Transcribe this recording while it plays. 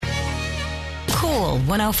Cool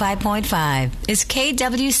 105.5 is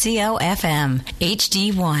KWCO FM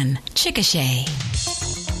HD1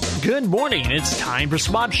 Chickasha. Good morning. It's time for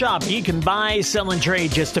Swap Shop. You can buy, sell, and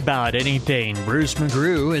trade just about anything. Bruce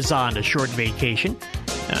McGrew is on a short vacation.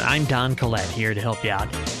 I'm Don Collette here to help you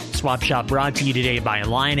out. Swap Shop brought to you today by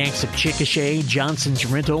Lion-X of Chickasha, Johnson's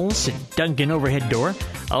Rentals, and Duncan Overhead Door.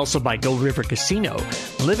 Also by Gold River Casino,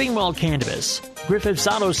 Living Well Cannabis, Griffith's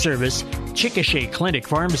Auto Service, Chickasha Clinic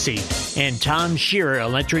Pharmacy, and Tom Shearer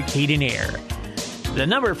Electric Heat and Air. The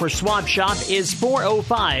number for Swap Shop is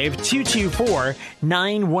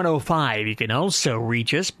 405-224-9105. You can also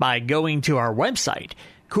reach us by going to our website,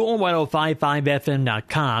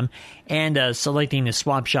 cool1055fm.com, and selecting the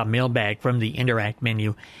Swap Shop mailbag from the Interact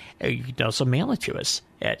menu. You can also mail it to us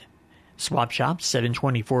at Swap Shop,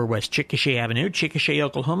 724 West Chickasha Avenue, Chickasha,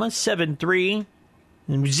 Oklahoma,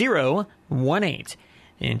 73018.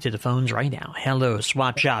 Into the phones right now. Hello,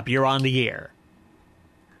 Swap Shop. You're on the air.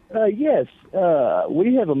 Yes.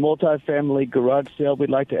 We have a multi-family garage sale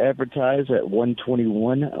we'd like to advertise at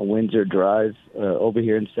 121 Windsor Drive over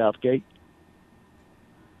here in Southgate.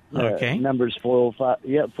 Okay. Number's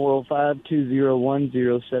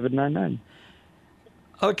 405-201-0799.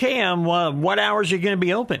 Okay, what hours are you going to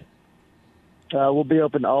be open? We'll be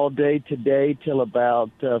open all day today till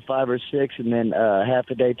about 5 or 6, and then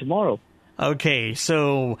half a day tomorrow. Okay,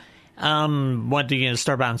 so what, are you going to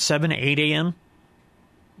start about 7, 8 a.m.?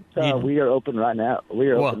 We are open right now.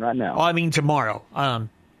 Open right now. Oh, I mean tomorrow.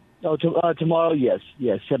 Tomorrow, yes,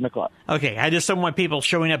 7 o'clock. Okay, I just don't want people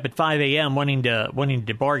showing up at 5 a.m. wanting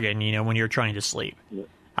to bargain, when you're trying to sleep.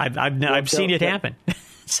 I've seen it happen.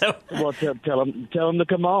 So, well, tell them to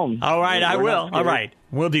come on. All right, I will. All right,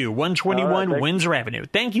 we'll do 121 Windsor Avenue.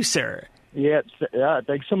 Thank you, sir. Yeah,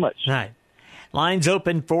 thanks so much. All right. Lines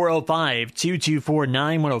open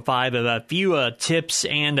 405-224-9105. A few tips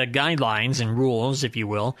and guidelines and rules, if you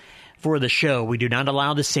will, for the show. We do not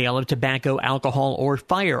allow the sale of tobacco, alcohol, or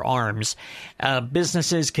firearms.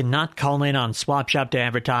 Businesses cannot call in on Swap Shop to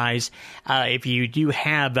advertise. If you do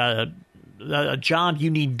have a job you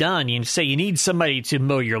need done, you say you need somebody to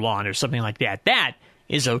mow your lawn or something like that, that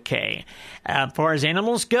is okay. As far as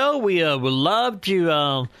animals go, we would love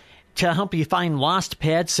to help you find lost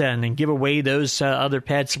pets and then give away those other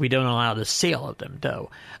pets. We don't allow the sale of them, though,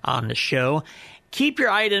 on the show. Keep your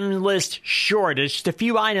item list short. It's just a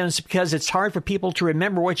few items because it's hard for people to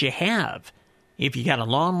remember what you have. If you got a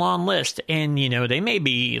long, long list and, they may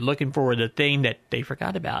be looking for the thing that they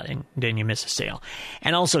forgot about and then you miss a sale.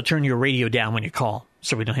 And also turn your radio down when you call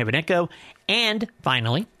so we don't have an echo. And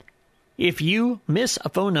finally, if you miss a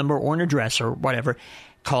phone number or an address or whatever,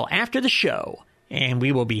 call after the show and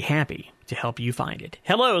we will be happy to help you find it.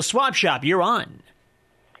 Hello, Swap Shop, you're on.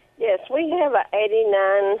 Yes, we have an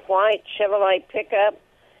 89 white Chevrolet pickup.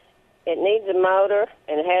 It needs a motor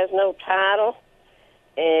and it has no title.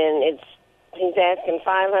 And he's asking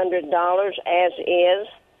 $500 as is.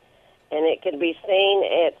 And it could be seen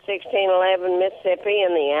at 1611 Mississippi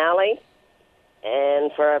in the alley.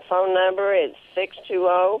 And for our phone number, it's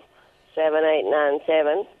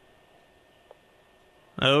 620-7897.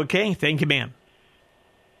 Okay, thank you, ma'am.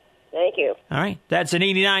 Thank you. All right. That's an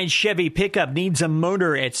 89 Chevy pickup. Needs a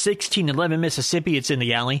motor at 1611 Mississippi. It's in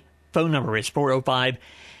the alley. Phone number is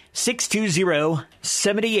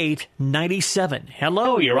 405-620-7897.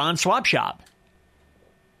 Hello, you're on Swap Shop.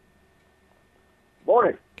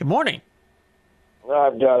 Morning. Good morning.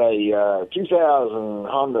 I've got a 2000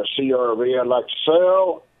 Honda CR-V I'd like to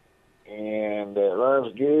sell, and it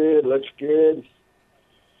runs good, looks good,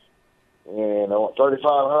 and I want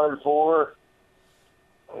 $3,500 for it.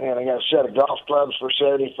 And I got a set of golf clubs for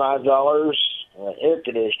 $75, and an air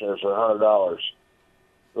conditioner for $100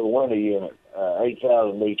 for the window unit,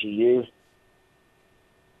 8,000 BTU.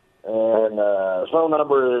 And phone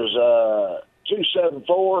number is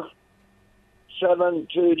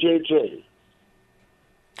 274-7222.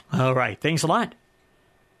 All right. Thanks a lot.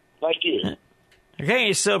 Thank you.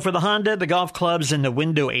 Okay, so for the Honda, the golf clubs, and the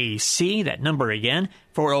window AC, that number again,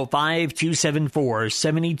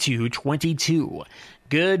 405-274-7222.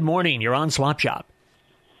 Good morning. You're on Swap Shop.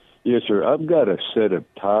 Yes, sir. I've got a set of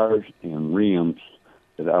tires and rims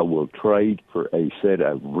that I will trade for a set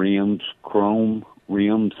of rims, chrome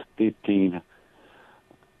rims, 15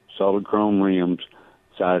 solid chrome rims,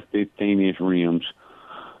 size 15-inch rims.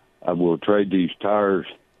 I will trade these tires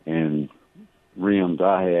and rims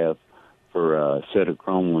I have for a set of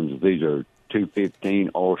chrome ones. These are 215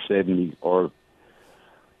 or 70 or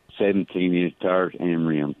 17-inch tires and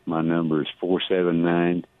rims. My number is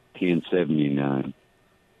 479-1079.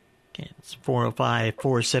 Okay, it's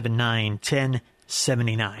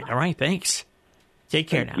 405-479-1079. All right, thanks. Take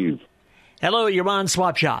care now. Thank you. Hello, you're on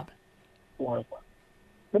Swap Shop.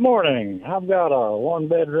 Good morning. I've got a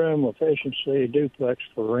one-bedroom efficiency duplex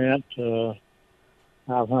for rent,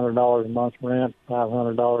 $500 a month rent,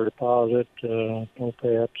 $500 deposit, no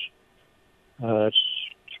pets. It's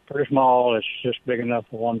pretty small. It's just big enough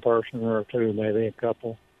for one person or two, maybe a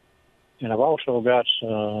couple. And I've also got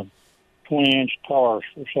some 20-inch tars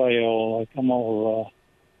for sale. They come over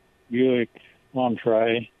Buick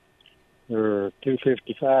Entree. They're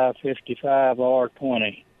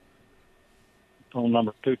 $255.55 phone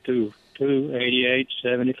number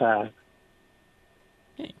 222-8875.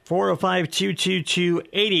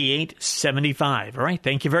 405-222-8875. All right,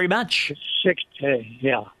 thank you very much.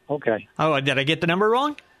 Yeah, okay. Oh, did I get the number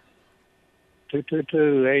wrong?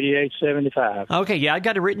 222-8875. Okay, yeah, I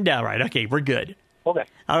got it written down right. Okay, we're good. Okay.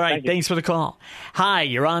 All right, thanks for the call. Hi,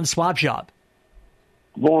 you're on Swap Shop.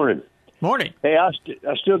 Morning. Morning. Hey, I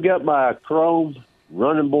still got my chrome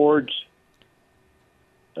running boards,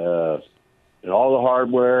 and all the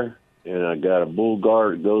hardware, and I got a bull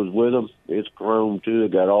guard that goes with them. It's chrome too. I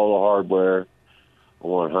got all the hardware. I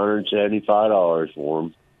want $175 for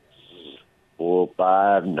them.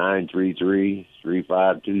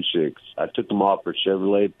 405-933-3526. I took them off for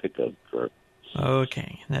Chevrolet pickup truck.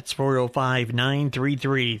 Okay, that's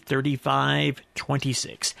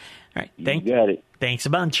 405-933-3526. All right, You got it. Thanks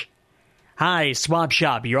a bunch. Hi, Swap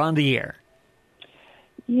Shop. You're on the air.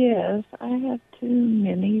 Yes, I have two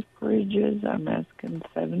mini fridges. I'm asking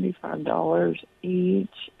 $75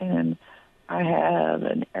 each, and I have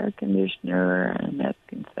an air conditioner. I'm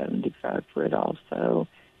asking $75 for it also,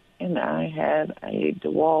 and I have a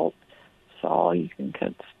DeWalt saw you can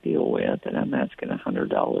cut steel with, and I'm asking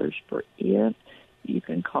 $100 for it. You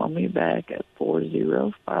can call me back at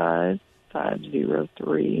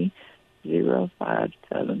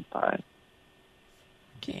 405-503-0575.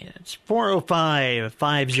 Okay, that's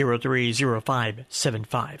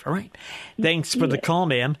 405-503-0575. All right. Thanks for the call,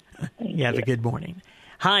 ma'am. You have a good morning.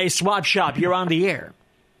 Hi, Swap Shop. You're on the air.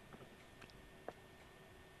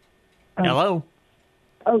 Hello.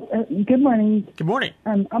 Good morning. Good morning.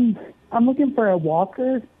 I'm looking for a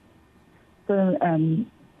walker for an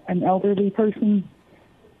elderly person.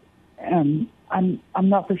 I'm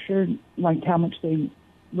not for sure how much it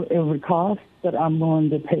would cost, but I'm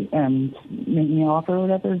willing to pay make me an offer or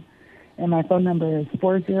whatever. And my phone number is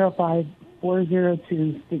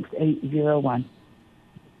 405-402-6801.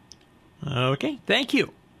 Okay, thank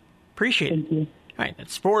you. Appreciate it. Thank you. All right,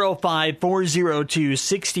 that's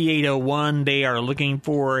 405-402-6801. They are looking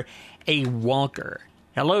for a walker.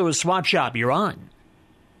 Hello, Swap Shop. You're on.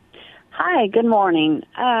 Hi, good morning.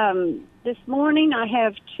 This morning I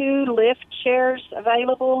have two lift chairs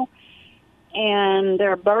available, and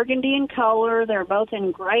they're burgundy in color. They're both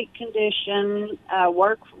in great condition,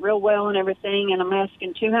 work real well and everything, and I'm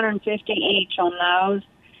asking $250 each on those.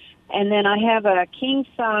 And then I have a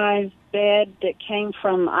king-size bed that came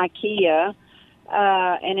from IKEA,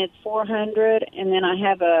 and it's $400. And then I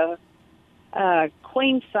have a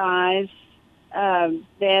queen-size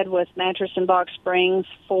bed with mattress and box springs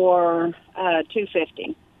for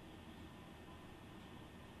 $250.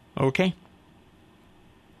 Okay.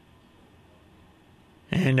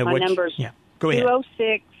 And my number's go ahead.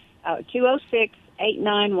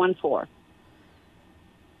 206-8914.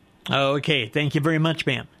 Okay, thank you very much,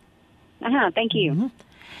 ma'am. Thank you. Mm-hmm.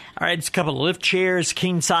 All right, it's a couple of lift chairs,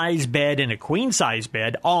 king-size bed, and a queen-size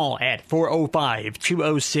bed, all at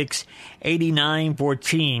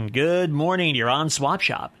 405-206-8914. Good morning. You're on Swap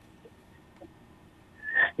Shop.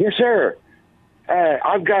 Yes, sir.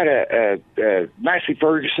 I've got a Massey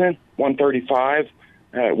Ferguson 135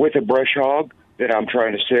 with a brush hog that I'm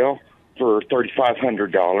trying to sell for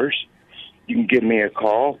 $3,500. You can give me a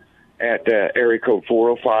call at area code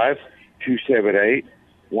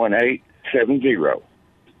 405-278-1870.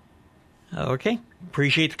 Okay.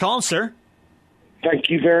 Appreciate the call, sir. Thank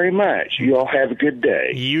you very much. You all have a good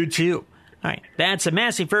day. You too. All right. That's a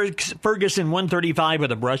Massey Ferguson 135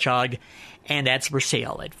 with a brush hog, and that's for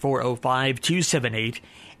sale at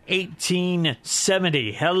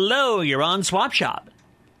 405-278-1870. Hello, you're on Swap Shop.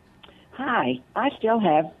 Hi. I still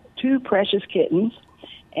have two precious kittens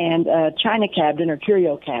and a china cabinet or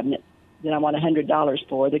curio cabinet that I want $100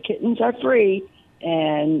 for. The kittens are free,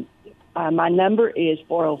 and my number is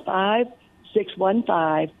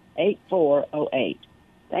 405-615-8408.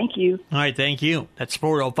 Thank you. All right, thank you. That's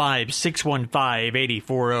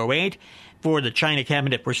 405-615-8408 for the china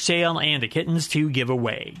cabinet for sale and the kittens to give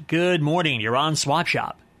away. Good morning. You're on Swap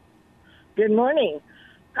Shop. Good morning.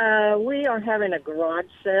 We are having a garage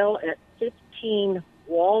sale at 15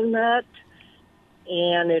 Walnut,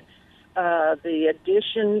 and it's the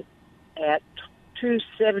addition at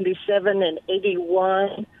 277 and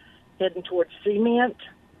 81, heading towards Cement.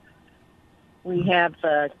 We have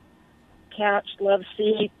a couch, love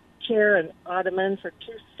seat, chair, and ottoman for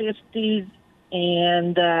 $250,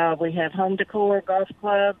 and we have home decor, golf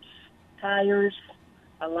clubs, tires,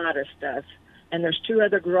 a lot of stuff. And there's 2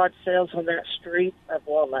 other garage sales on that street of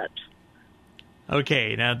Walnut.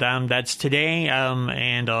 Okay, now that's today,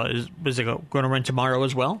 and is it going to run tomorrow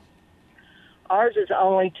as well? Ours is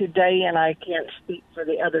only today, and I can't speak for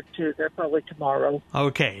the other 2. They're probably tomorrow.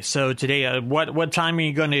 Okay, so today, what time are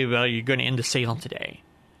you going to end the sale today?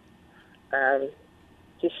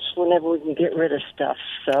 Just whenever we can get rid of stuff.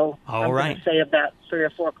 So I'm going to say about 3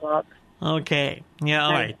 or 4 o'clock. Okay, yeah,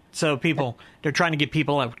 all right. So they're trying to get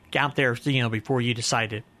people out there, before you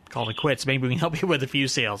decide to call it quits. Maybe we can help you with a few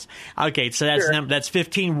sales. Okay, so that's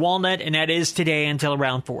 15 Walnut, and that is today until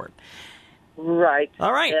around 4. Right.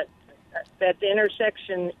 All right. At the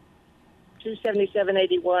intersection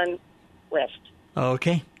 277-81 West.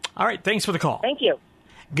 Okay. All right. Thanks for the call. Thank you.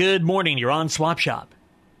 Good morning. You're on Swap Shop.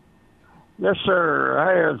 Yes, sir.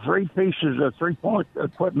 I have 3 pieces of 3-point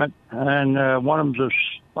equipment, and one of them's a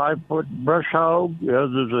 5-foot brush hog, the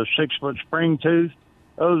other's a 6-foot spring tooth,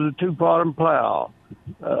 the other's a 2-bottom plow.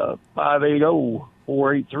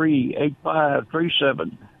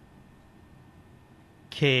 580-483-8537.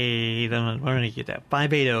 Okay, then I'm going to get that.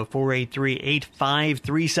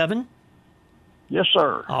 580-483-8537? Yes,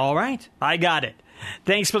 sir. All right. I got it.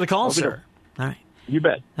 Thanks for the call, sir. All right. You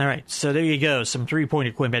bet. All right. So there you go. Some 3-point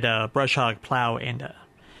equipment, brush hog, plow, and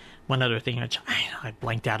one other thing which I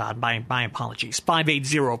blanked out on. My apologies.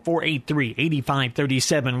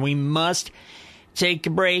 580-483-8537. We must take a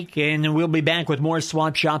break, and we'll be back with more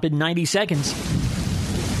Swap Shop in 90 seconds.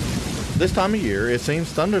 This time of year, it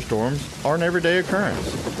seems thunderstorms are an everyday occurrence.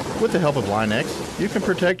 With the help of Line-X, you can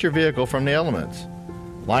protect your vehicle from the elements.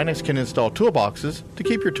 Line-X can install toolboxes to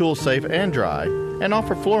keep your tools safe and dry, and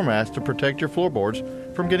offer floor mats to protect your floorboards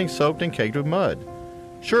from getting soaked and caked with mud.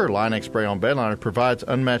 Sure, Line-X Spray-On Bedliner provides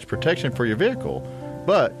unmatched protection for your vehicle,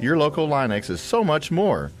 but your local Line-X is so much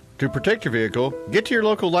more. To protect your vehicle, get to your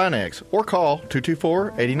local Line-X or call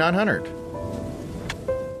 224-8900.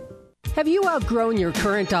 Have you outgrown your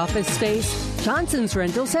current office space? Johnson's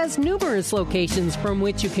Rentals has numerous locations from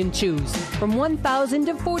which you can choose, from 1,000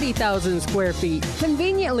 to 40,000 square feet,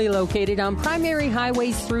 conveniently located on primary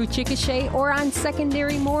highways through Chickasha or on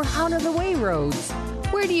secondary, more out-of-the-way roads.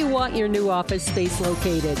 Where do you want your new office space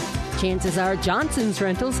located? Chances are Johnson's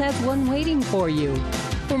Rentals has one waiting for you.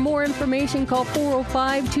 For more information, call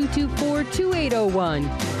 405-224-2801.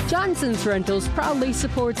 Johnson's Rentals proudly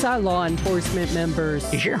supports our law enforcement members.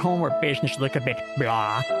 Does your home or business look a bit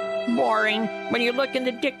blah? Boring? When you look in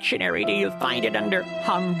the dictionary, do you find it under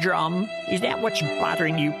humdrum? Is that what's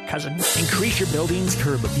bothering you, cousin? Increase your building's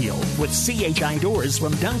curb appeal with CHI Doors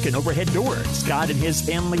from Duncan Overhead Doors. Scott and his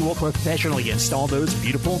family will professionally install those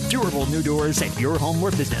beautiful, durable new doors at your home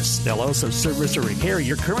or business. They'll also service or repair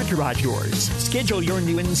your current garage doors. Schedule your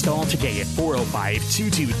new install today at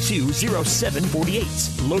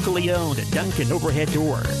 405-222-0748. Locally owned Duncan Overhead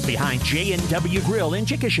Door behind J&W Grill in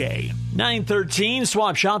Chickasha. 913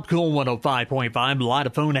 Swap Shop, Cool 105.5. A lot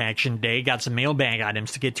of phone action today. Got some mailbag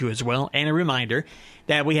items to get to as well. And a reminder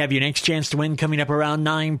that we have your next chance to win coming up around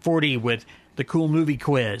 9:40 with the Cool Movie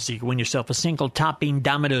Quiz. You can win yourself a single topping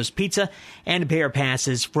Domino's pizza and a pair of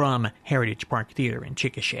passes from Heritage Park Theater in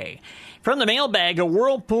Chickasha. From the mailbag, a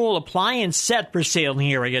Whirlpool appliance set for sale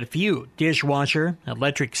here. I got a few. Dishwasher,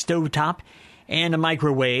 electric stovetop, and a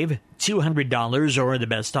microwave. $200 or the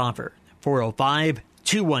best offer.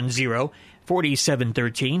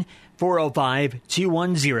 405-210-4713.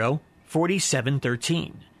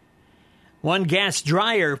 405-210-4713. One gas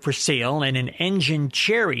dryer for sale and an engine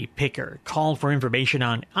cherry picker. Call for information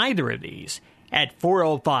on either of these at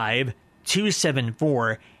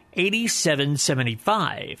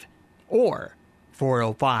 405-274-8775 or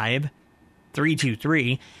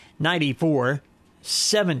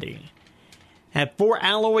 405-323-9470. Have 4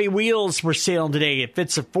 alloy wheels for sale today. It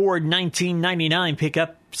fits a Ford 1999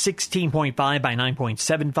 pickup, 16.5 by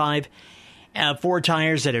 9.75. 4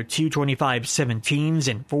 tires that are 225/17s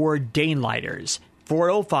and 4 daylighters.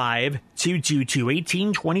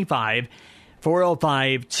 405-222-1825.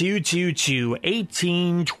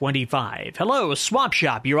 405-222-1825. Hello, Swap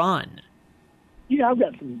Shop, you're on. Yeah, I've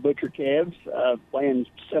got some butcher calves weighing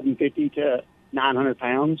 750 to 900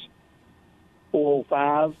 pounds.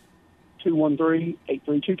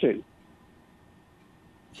 405-213-8322.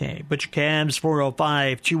 Okay, Butcher Cabs,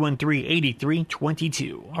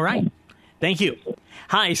 405-213-8322. All right. Thank you.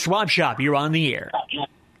 Hi, Swap Shop. You're on the air.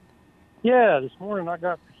 Yeah, this morning I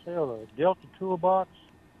got for sale a Delta toolbox.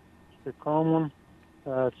 It's the chrome one.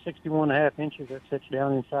 61.5 inches that sits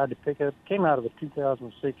down inside the pickup. Came out of a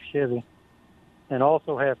 2006 Chevy. And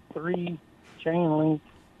also have 3 chain link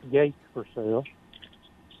gates for sale.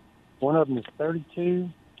 One of them is 32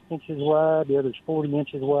 inches wide, the other's 40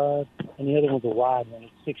 inches wide, and the other one's a wide one.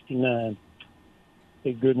 It's 69.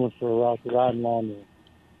 A good one for a riding lawnmower.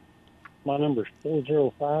 My number is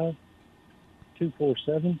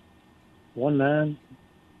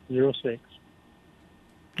 405-247-1906.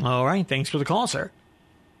 All right. Thanks for the call, sir.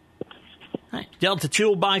 All right. Delta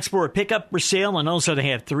Toolbox for a pickup for sale, and also they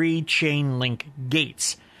have 3 chain link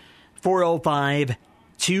gates.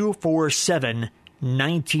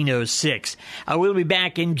 405-247-1906. I will be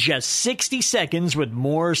back in just 60 seconds with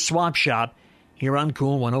more Swap Shop here on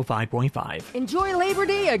Cool 105.5. Enjoy Labor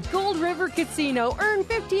Day at Gold River Casino. Earn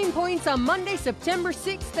 15 points on Monday, September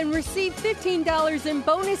 6th, and receive $15 in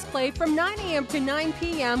bonus play from 9 a.m. to 9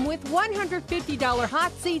 p.m. with $150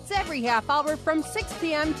 hot seats every half hour from 6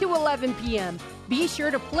 p.m. to 11 p.m. Be sure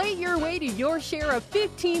to play your way to your share of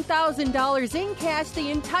 $15,000 in cash the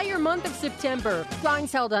entire month of September.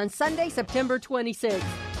 Drawings held on Sunday, September 26th.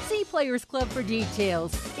 See Players Club for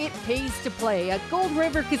details. It pays to play at Gold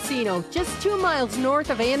River Casino, just 2 miles north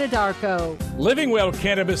of Anadarko. Living Well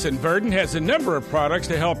Cannabis in Verdon has a number of products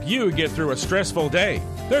to help you get through a stressful day.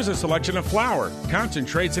 There's a selection of flour,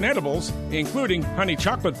 concentrates, and edibles, including honey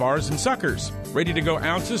chocolate bars and suckers. Ready-to-go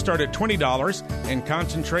ounces start at $20, and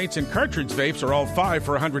concentrates and cartridge vapes are all $5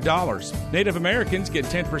 for $100. Native Americans get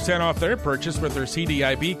 10% off their purchase with their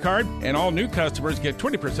CDIB card, and all new customers get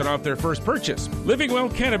 20% off their first purchase. Living Well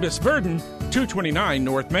Cannabis Verdon, 229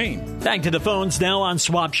 North Main. Back to the phones now on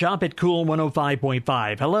Swap Shop at Cool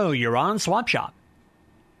 105.5. Hello, you're on Swap Shop.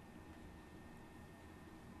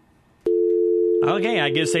 Okay, I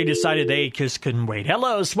guess they decided they just couldn't wait.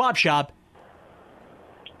 Hello, Swap Shop.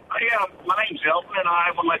 Yeah, my name's Elton, and I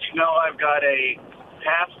want to let you know I've got a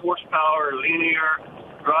half-horsepower linear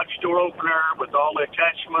garage door opener with all the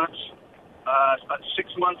attachments. It's about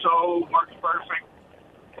 6 months old, works perfect.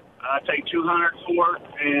 I take $200 for it,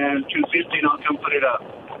 and $250, and I'll come put it up.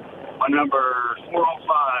 My number is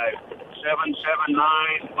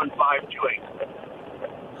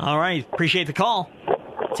 405-779-1528. All right, appreciate the call.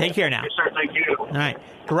 Take care now. Yes, sir, thank you. All right,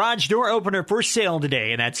 garage door opener for sale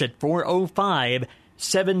today, and that's at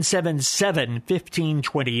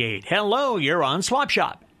 405-777-1528. Hello, you're on Swap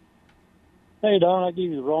Shop. Hey, Don, I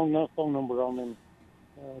gave you the wrong phone number on them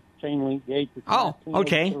chain link gates. Oh,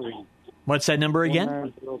 okay. What's that number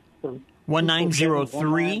again?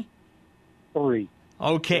 1903. 3.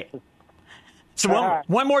 Okay. So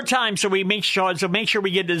one more time, so make sure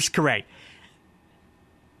we get this correct.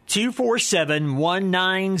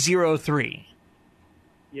 247-1903.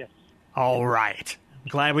 Yes. All right.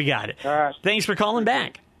 Glad we got it. All right. Thanks for calling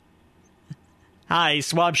back. Hi,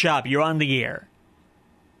 Swap Shop. You're on the air.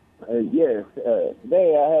 Yes.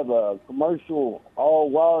 Today I have a commercial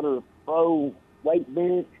all-water pro weight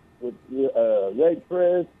bench with leg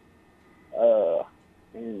press,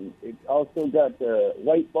 and it also got the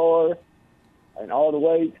weight bar and all the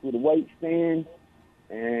weights with a weight stand,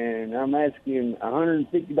 and I'm asking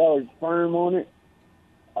 $150 firm on it.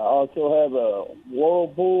 I also have a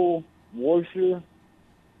Whirlpool washer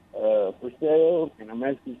for sale, and I'm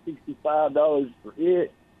asking $65 for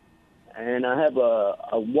it. And I have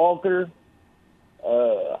a walker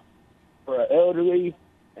for an elderly,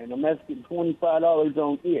 and I'm asking $25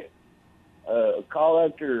 on it. Call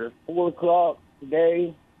after 4 o'clock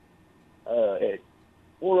today at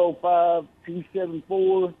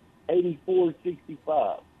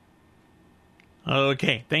 405-274-8465.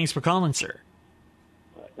 Okay, thanks for calling, sir.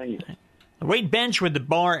 Thank you. The weight bench with the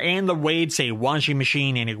bar and the weights, a washing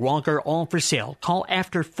machine, and a walker, all for sale. Call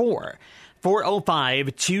after 4.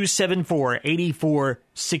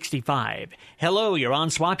 405-274-8465. Hello, you're on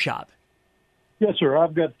Swap Shop. Yes, sir.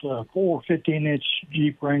 I've got 4 15-inch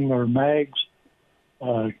Jeep Wrangler mags,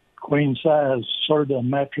 queen size Serta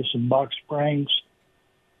mattress and box springs,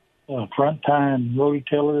 front tying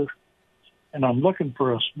rototiller, and I'm looking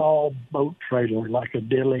for a small boat trailer like a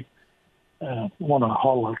dilly. Want to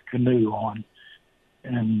haul a canoe on.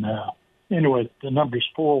 And anyway, the number is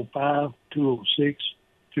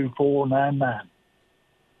 405-206-2499.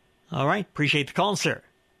 All right. Appreciate the call, sir.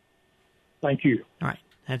 Thank you. All right.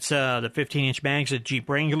 That's the 15-inch bags of Jeep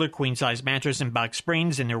Wrangler, queen-size mattress, and box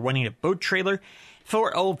springs, and they're wanting a boat trailer.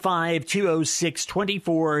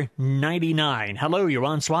 405-206-2499. Hello, you're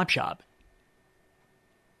on Swap Shop.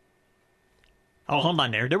 Oh, hold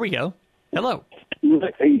on there. There we go. Hello. You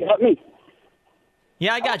got me?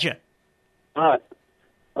 Yeah, I got you. All right.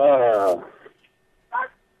 Got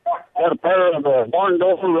a pair of barn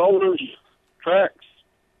door rollers, tracks.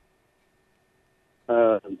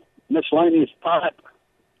 miscellaneous pipe,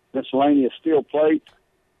 miscellaneous steel plate,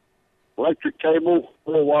 electric cable,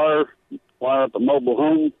 full wire up a mobile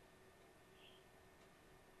home,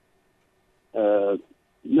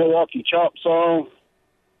 Milwaukee chop saw,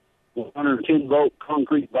 110-volt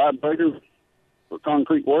concrete vibrator for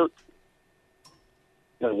concrete work.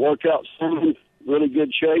 Got a workout sign, really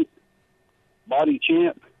good shape, body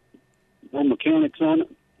champ, no mechanics on it,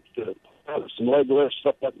 to have some leg lifts,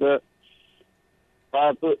 stuff like that.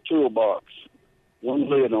 5-foot toolbox, one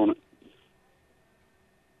lid on it.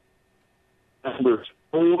 Number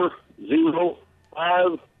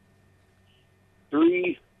 405-320.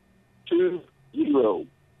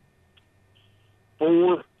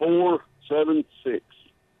 4476.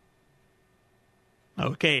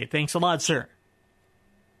 Okay, thanks a lot, sir.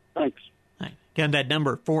 Thanks. Again, that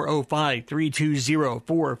number,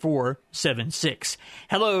 405-320-4476.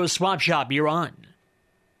 Hello, Swap Shop, you're on.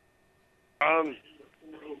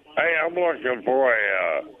 Hey, I'm looking for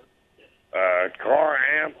a car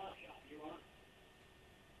amp,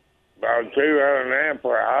 about 200 amp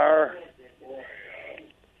per hour.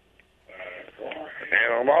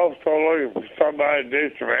 And I'm also looking for somebody to do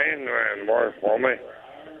some handyman work for me.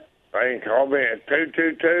 They can call me at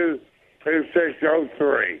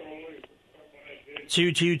 222-2603.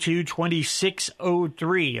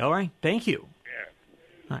 222-2603. All right, thank you.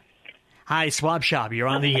 Yeah. Right. Hi, Swap Shop, you're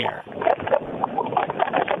on the air.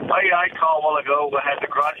 Hey, I called a while ago. I had the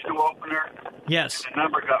garage door opener. Yes. The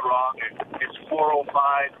number got wrong. It's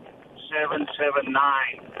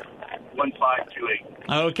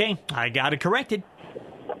 405-779-1528. Okay, I got it corrected.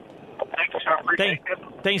 Thanks, sir. Appreciate it.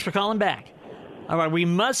 Thanks for calling back. All right, we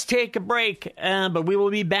must take a break, but we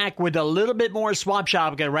will be back with a little bit more Swap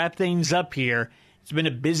Shop. We've got to wrap things up here. It's been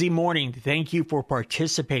a busy morning. Thank you for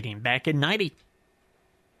participating. Back in 90.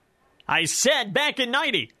 I said back in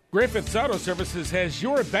 90. Griffith's Auto Services has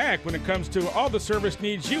your back when it comes to all the service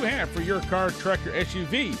needs you have for your car, truck, or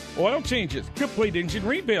SUV. Oil changes, complete engine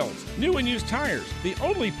rebuilds, new and used tires. The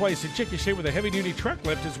only place in Chickasha with a heavy-duty truck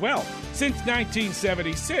lift as well. Since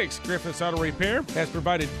 1976, Griffith's Auto Repair has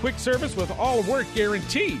provided quick service with all work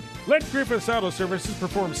guaranteed. Let Griffith's Auto Services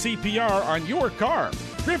perform CPR on your car.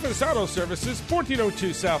 Griffith's Auto Services,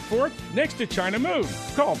 1402 South 4th, next to China Moon.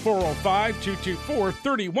 Call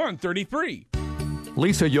 405-224-3133.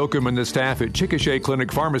 Lisa Yoakum and the staff at Chickasha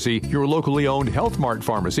Clinic Pharmacy, your locally owned Health Mart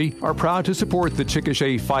pharmacy, are proud to support the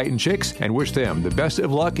Chickasha Fightin' Chicks and wish them the best of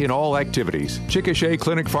luck in all activities. Chickasha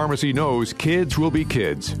Clinic Pharmacy knows kids will be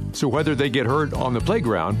kids. So whether they get hurt on the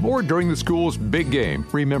playground or during the school's big game,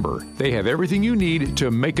 remember, they have everything you need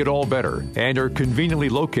to make it all better and are conveniently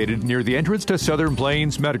located near the entrance to Southern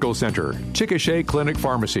Plains Medical Center. Chickasha Clinic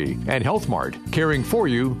Pharmacy and Health Mart, caring for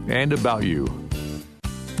you and about you.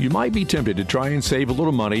 You might be tempted to try and save a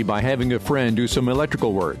little money by having a friend do some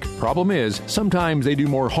electrical work. Problem is, sometimes they do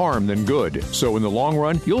more harm than good. So in the long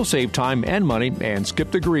run, you'll save time and money and skip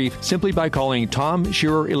the grief simply by calling Tom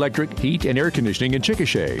Shearer Electric Heat and Air Conditioning in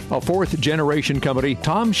Chickasha. A fourth-generation company,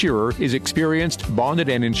 Tom Shearer is experienced, bonded,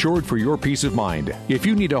 and insured for your peace of mind. If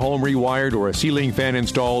you need a home rewired or a ceiling fan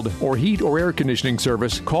installed or heat or air conditioning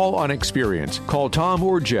service, call on experience. Call Tom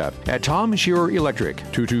or Jeff at Tom Shearer Electric,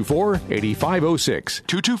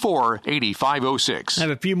 224-8506. 224-8506. I have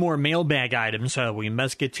a few more mailbag items we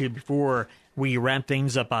must get to before we wrap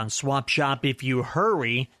things up on Swap Shop. If you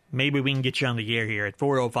hurry, maybe we can get you on the air here at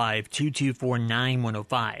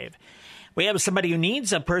 405-224-9105. We have somebody who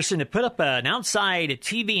needs a person to put up an outside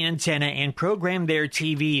TV antenna and program their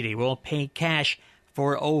TV. They will pay cash.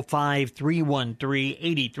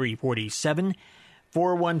 405-313-8347.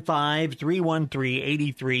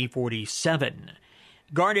 415-313-8347.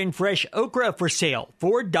 Garden Fresh okra for sale,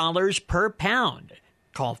 $4 per pound.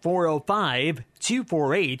 Call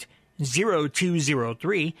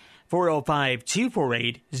 405-248-0203,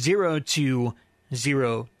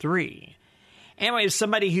 405-248-0203. Anyway,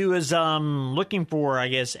 somebody who is looking for, I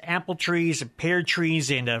guess, apple trees, pear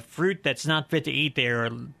trees, and fruit that's not fit to eat. They're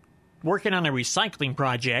working on a recycling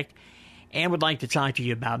project and would like to talk to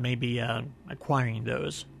you about maybe acquiring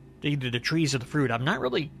those, either the trees or the fruit. I'm not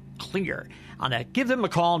really clear on that. Give them a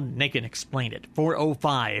call and they can explain it.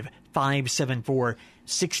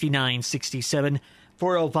 405-574-6967.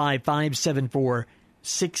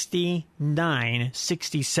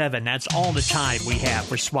 405-574-6967. That's all the time we have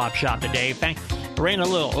for Swap Shop today. In fact, ran a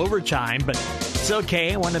little overtime, but it's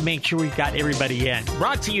okay. I want to make sure we've got everybody in.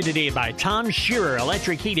 Brought to you today by Tom Shearer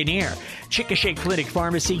Electric Heat and Air, Chickasha Clinic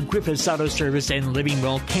Pharmacy, Griffith's Auto Service, and Living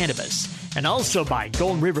Well Cannabis. And also by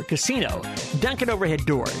Golden River Casino, Duncan Overhead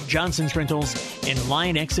Door, Johnson's Rentals, and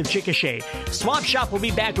Line X of Chickasha. Swap Shop will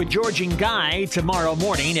be back with George and Guy tomorrow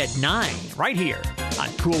morning at 9, right here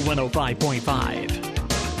on Cool 105.5.